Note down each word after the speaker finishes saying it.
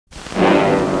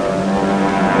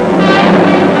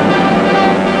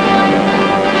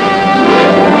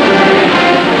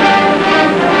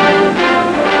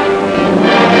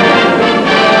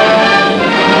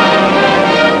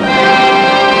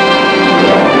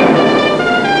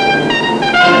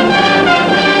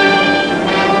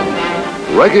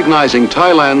Recognizing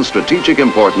Thailand's strategic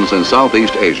importance in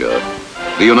Southeast Asia,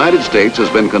 the United States has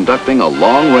been conducting a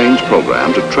long-range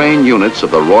program to train units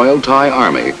of the Royal Thai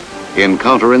Army in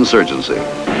counterinsurgency.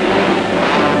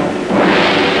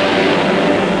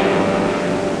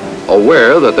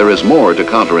 Aware that there is more to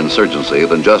counterinsurgency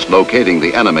than just locating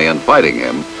the enemy and fighting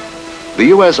him, the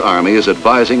U.S. Army is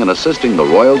advising and assisting the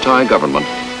Royal Thai government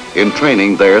in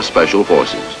training their special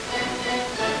forces.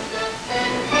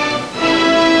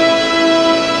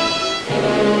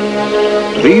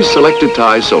 These selected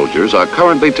Thai soldiers are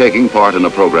currently taking part in a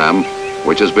program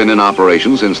which has been in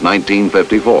operation since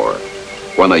 1954,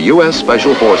 when a U.S.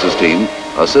 Special Forces team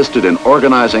assisted in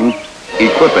organizing,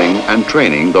 equipping, and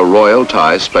training the Royal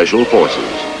Thai Special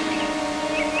Forces.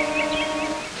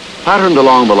 Patterned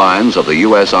along the lines of the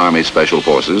U.S. Army Special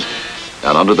Forces,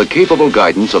 and under the capable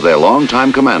guidance of their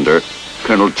longtime commander,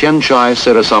 Colonel Chai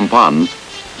Sirasampan,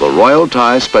 the Royal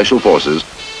Thai Special Forces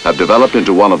have developed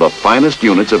into one of the finest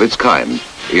units of its kind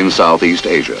in Southeast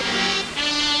Asia.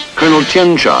 Colonel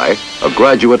Chai, a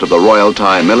graduate of the Royal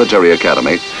Thai Military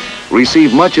Academy,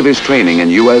 received much of his training in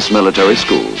U.S. military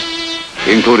schools,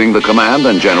 including the Command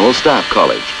and General Staff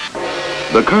College.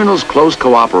 The Colonel's close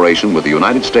cooperation with the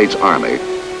United States Army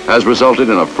has resulted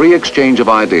in a free exchange of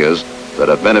ideas that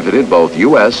have benefited both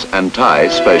U.S. and Thai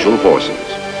Special Forces.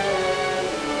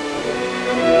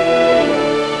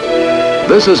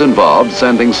 This has involved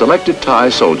sending selected Thai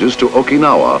soldiers to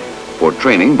Okinawa for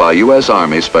training by U.S.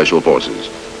 Army Special Forces.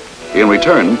 In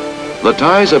return, the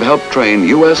Thais have helped train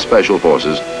U.S. Special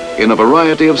Forces in a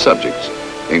variety of subjects,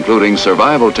 including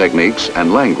survival techniques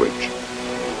and language.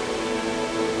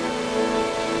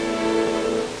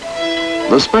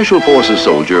 The Special Forces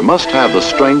soldier must have the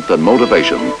strength and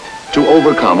motivation to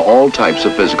overcome all types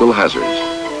of physical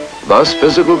hazards. Thus,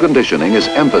 physical conditioning is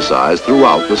emphasized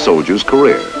throughout the soldier's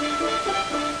career.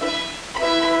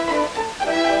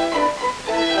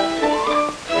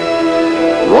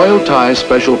 Royal Thai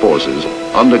Special Forces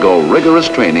undergo rigorous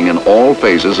training in all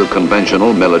phases of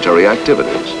conventional military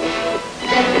activities.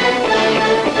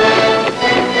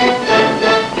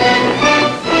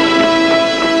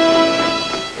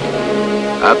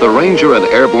 At the Ranger and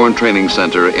Airborne Training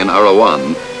Center in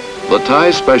Arawan, the Thai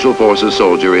Special Forces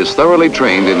soldier is thoroughly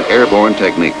trained in airborne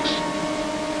techniques.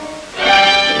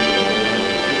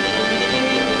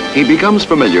 He becomes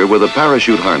familiar with a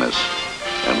parachute harness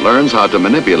and learns how to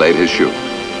manipulate his chute.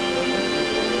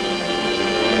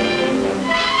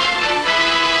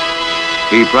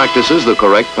 He practices the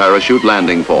correct parachute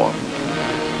landing form.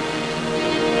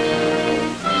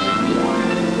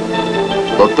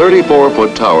 The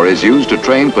 34-foot tower is used to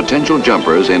train potential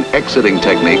jumpers in exiting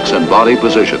techniques and body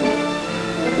position.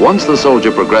 Once the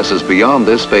soldier progresses beyond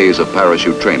this phase of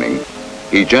parachute training,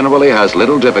 he generally has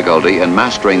little difficulty in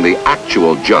mastering the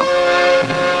actual jump.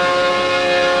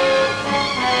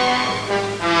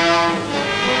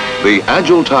 The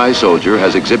agile Thai soldier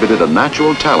has exhibited a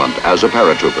natural talent as a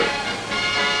paratrooper.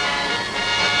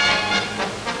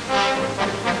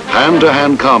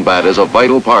 Hand-to-hand combat is a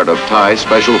vital part of Thai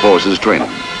Special Forces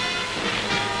training.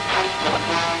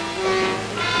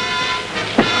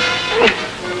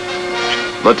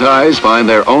 The Thais find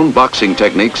their own boxing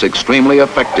techniques extremely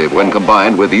effective when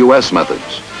combined with U.S.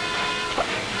 methods.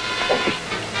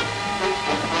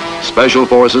 Special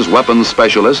Forces weapons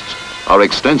specialists are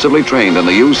extensively trained in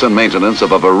the use and maintenance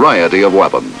of a variety of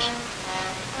weapons.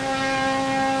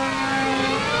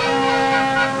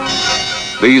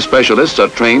 These specialists are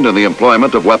trained in the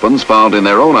employment of weapons found in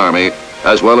their own army,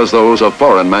 as well as those of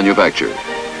foreign manufacture.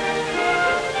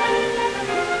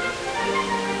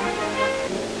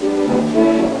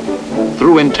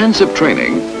 Through intensive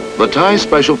training, the Thai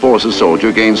Special Forces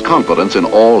soldier gains confidence in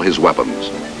all his weapons.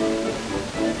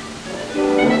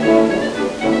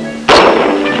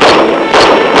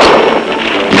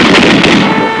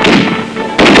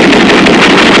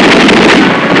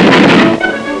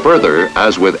 Further,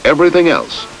 as with everything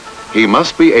else, he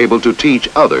must be able to teach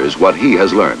others what he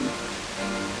has learned.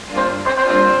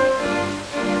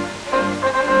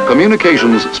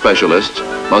 Communications specialists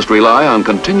must rely on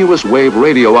continuous wave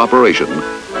radio operation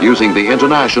using the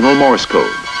International Morse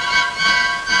code.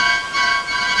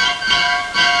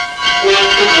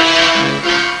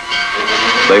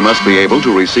 They must be able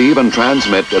to receive and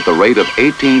transmit at the rate of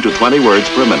 18 to 20 words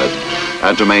per minute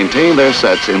and to maintain their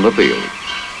sets in the field.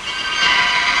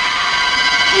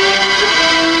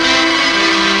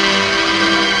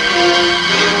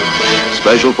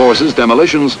 Special Forces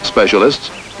demolitions specialists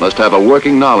must have a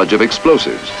working knowledge of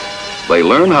explosives. They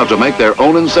learn how to make their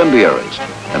own incendiaries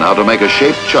and how to make a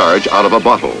shaped charge out of a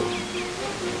bottle.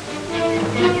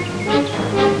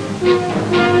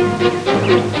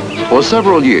 For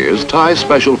several years, Thai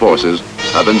Special Forces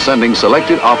have been sending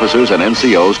selected officers and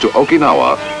NCOs to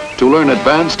Okinawa to learn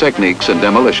advanced techniques in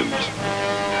demolitions.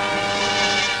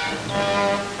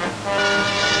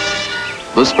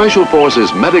 The Special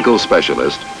Forces medical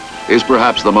specialist is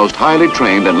perhaps the most highly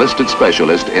trained enlisted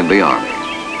specialist in the Army.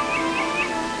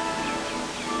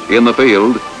 In the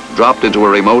field, dropped into a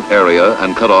remote area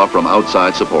and cut off from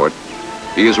outside support,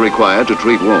 he is required to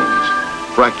treat wounds,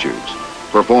 fractures,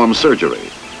 perform surgery,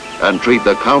 and treat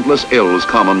the countless ills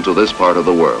common to this part of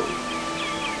the world.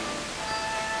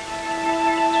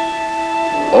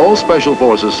 All Special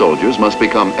Forces soldiers must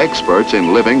become experts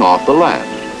in living off the land.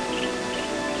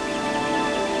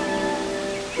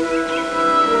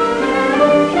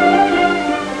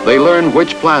 They learn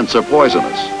which plants are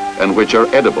poisonous and which are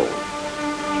edible.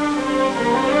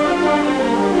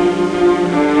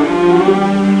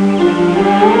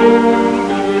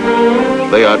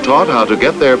 They are taught how to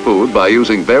get their food by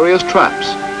using various traps,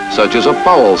 such as a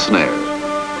fowl snare,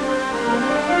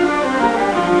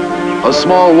 a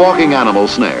small walking animal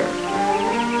snare,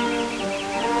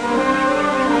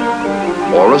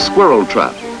 or a squirrel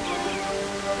trap.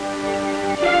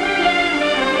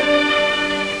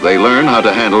 They learn how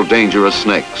to handle dangerous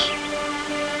snakes.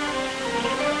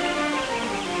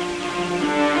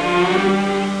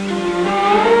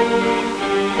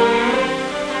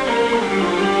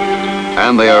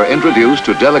 And they are introduced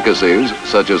to delicacies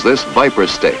such as this viper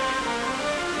steak.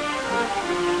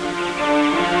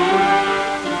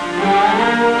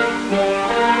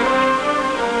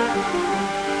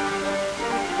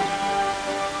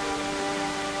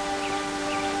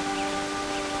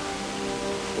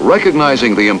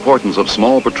 Recognizing the importance of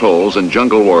small patrols in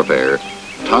jungle warfare,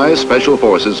 Thai Special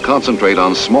Forces concentrate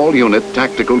on small unit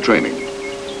tactical training.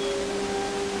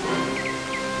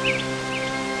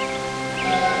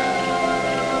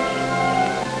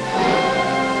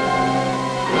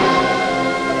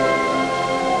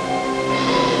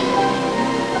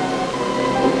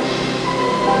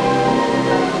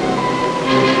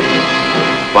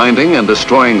 Finding and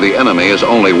destroying the enemy is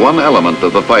only one element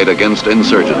of the fight against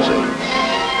insurgency.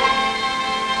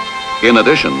 In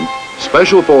addition,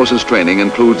 Special Forces training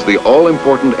includes the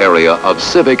all-important area of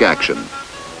civic action,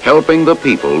 helping the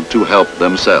people to help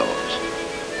themselves.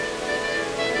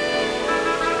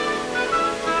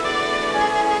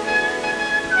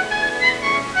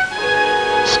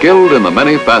 Skilled in the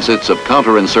many facets of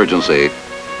counterinsurgency,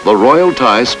 the Royal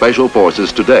Thai Special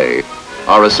Forces today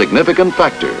are a significant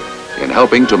factor in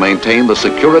helping to maintain the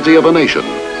security of a nation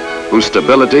whose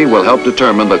stability will help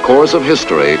determine the course of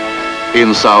history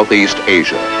in Southeast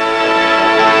Asia.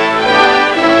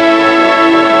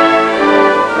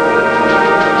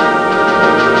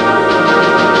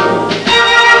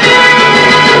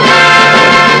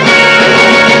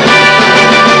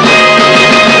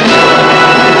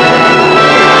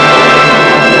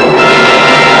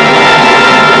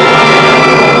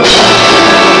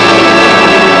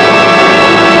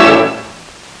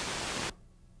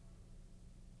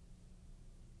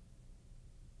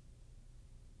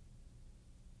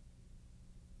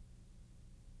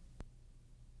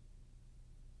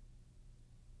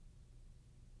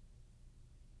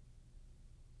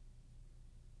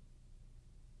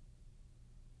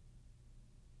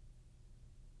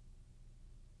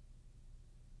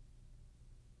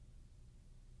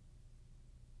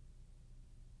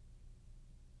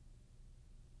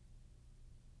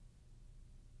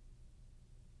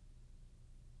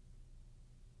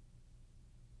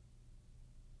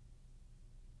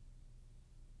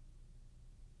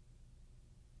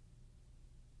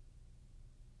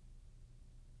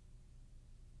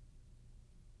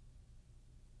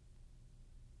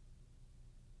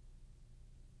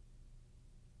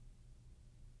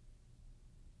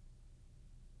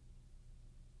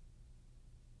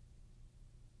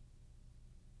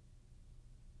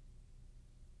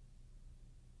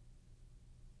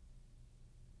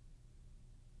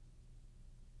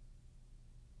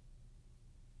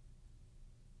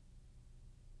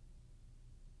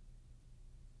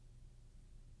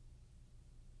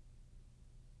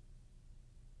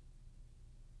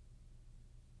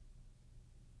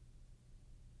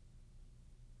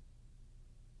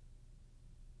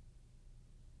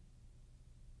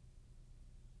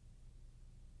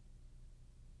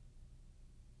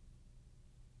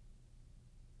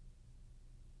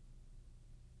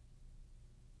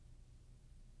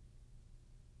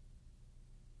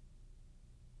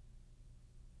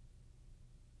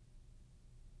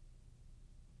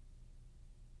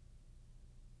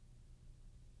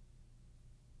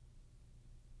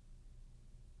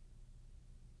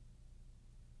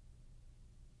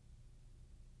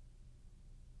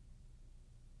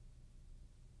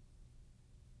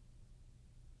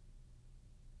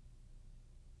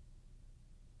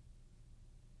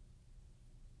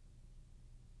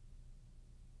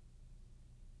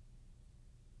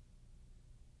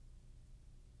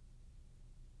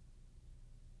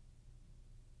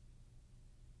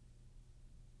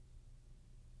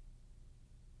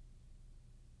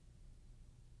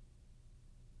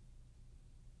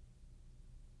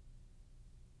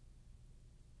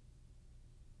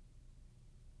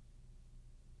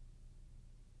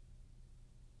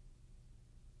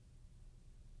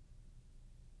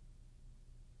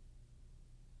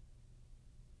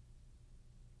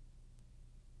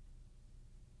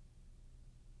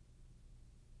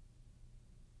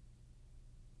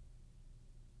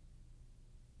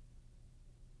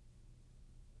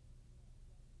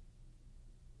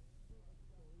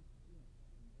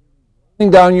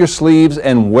 down your sleeves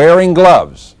and wearing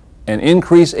gloves. An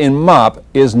increase in MOP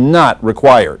is not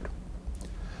required.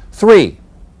 3.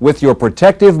 With your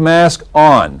protective mask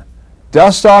on,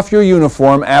 dust off your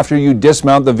uniform after you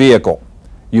dismount the vehicle.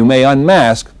 You may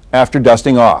unmask after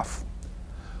dusting off.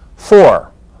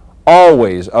 4.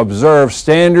 Always observe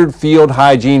standard field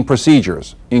hygiene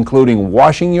procedures, including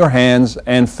washing your hands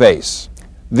and face.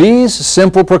 These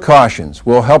simple precautions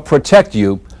will help protect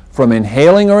you from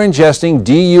inhaling or ingesting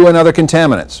DU and other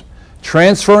contaminants,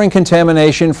 transferring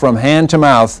contamination from hand to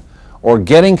mouth, or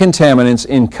getting contaminants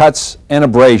in cuts and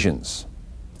abrasions.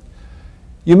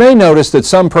 You may notice that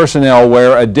some personnel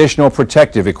wear additional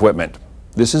protective equipment.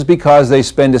 This is because they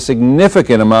spend a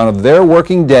significant amount of their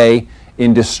working day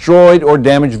in destroyed or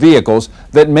damaged vehicles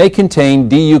that may contain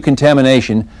DU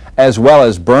contamination, as well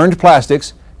as burned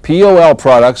plastics, POL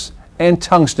products, and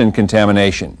tungsten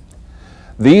contamination.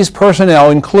 These personnel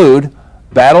include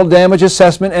battle damage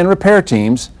assessment and repair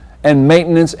teams and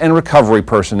maintenance and recovery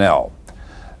personnel.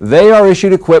 They are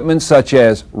issued equipment such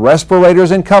as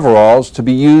respirators and coveralls to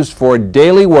be used for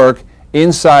daily work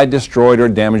inside destroyed or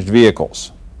damaged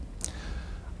vehicles.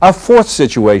 A fourth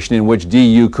situation in which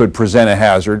DU could present a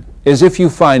hazard is if you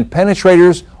find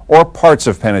penetrators or parts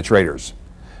of penetrators.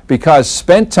 Because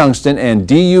spent tungsten and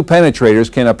DU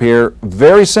penetrators can appear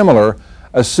very similar,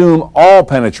 assume all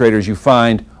penetrators you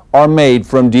find are made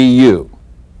from DU.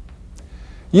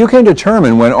 You can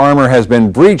determine when armor has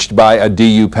been breached by a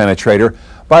DU penetrator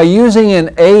by using an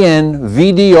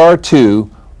AN-VDR2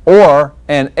 or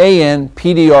an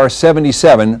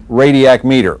AN-PDR77 radiac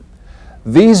meter.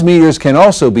 These meters can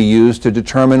also be used to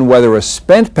determine whether a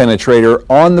spent penetrator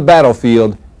on the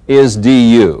battlefield is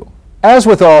DU. As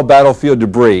with all battlefield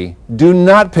debris, do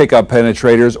not pick up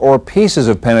penetrators or pieces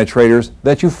of penetrators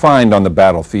that you find on the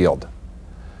battlefield.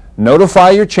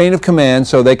 Notify your chain of command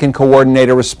so they can coordinate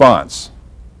a response.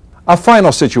 A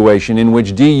final situation in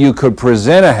which DU could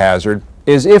present a hazard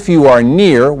is if you are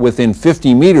near, within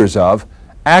 50 meters of,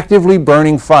 actively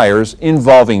burning fires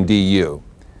involving DU.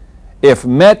 If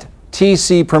MET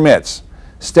TC permits,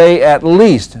 stay at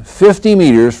least 50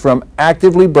 meters from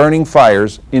actively burning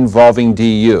fires involving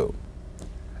DU.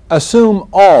 Assume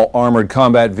all armored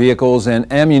combat vehicles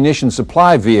and ammunition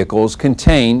supply vehicles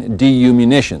contain DU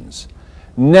munitions.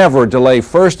 Never delay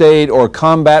first aid or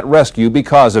combat rescue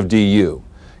because of DU.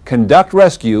 Conduct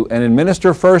rescue and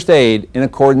administer first aid in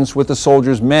accordance with the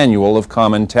soldier's manual of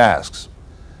common tasks.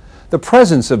 The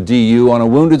presence of DU on a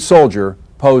wounded soldier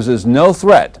poses no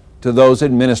threat to those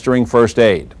administering first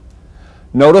aid.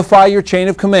 Notify your chain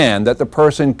of command that the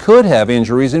person could have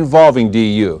injuries involving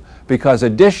DU because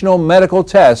additional medical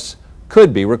tests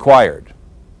could be required.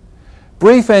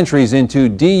 Brief entries into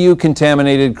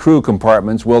DU-contaminated crew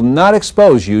compartments will not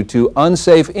expose you to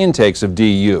unsafe intakes of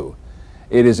DU.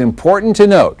 It is important to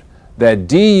note that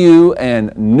DU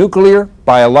and nuclear,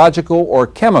 biological, or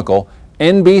chemical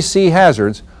NBC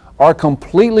hazards are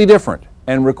completely different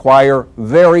and require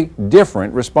very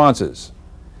different responses.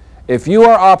 If you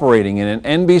are operating in an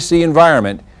NBC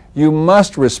environment, you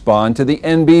must respond to the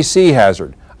NBC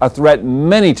hazard, a threat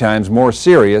many times more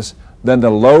serious than the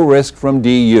low risk from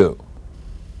DU.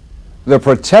 The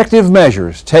protective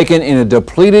measures taken in a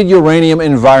depleted uranium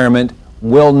environment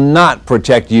will not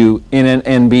protect you in an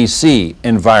NBC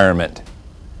environment.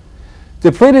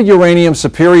 Depleted uranium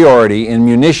superiority in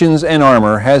munitions and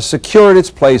armor has secured its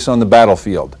place on the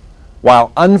battlefield.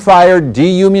 While unfired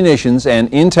DU munitions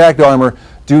and intact armor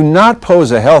do not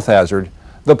pose a health hazard,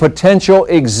 the potential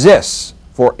exists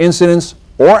for incidents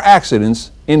or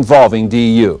accidents involving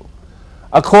DU.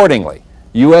 Accordingly,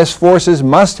 U.S. forces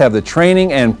must have the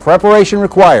training and preparation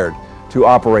required to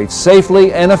operate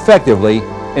safely and effectively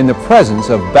in the presence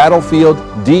of battlefield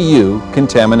DU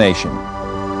contamination.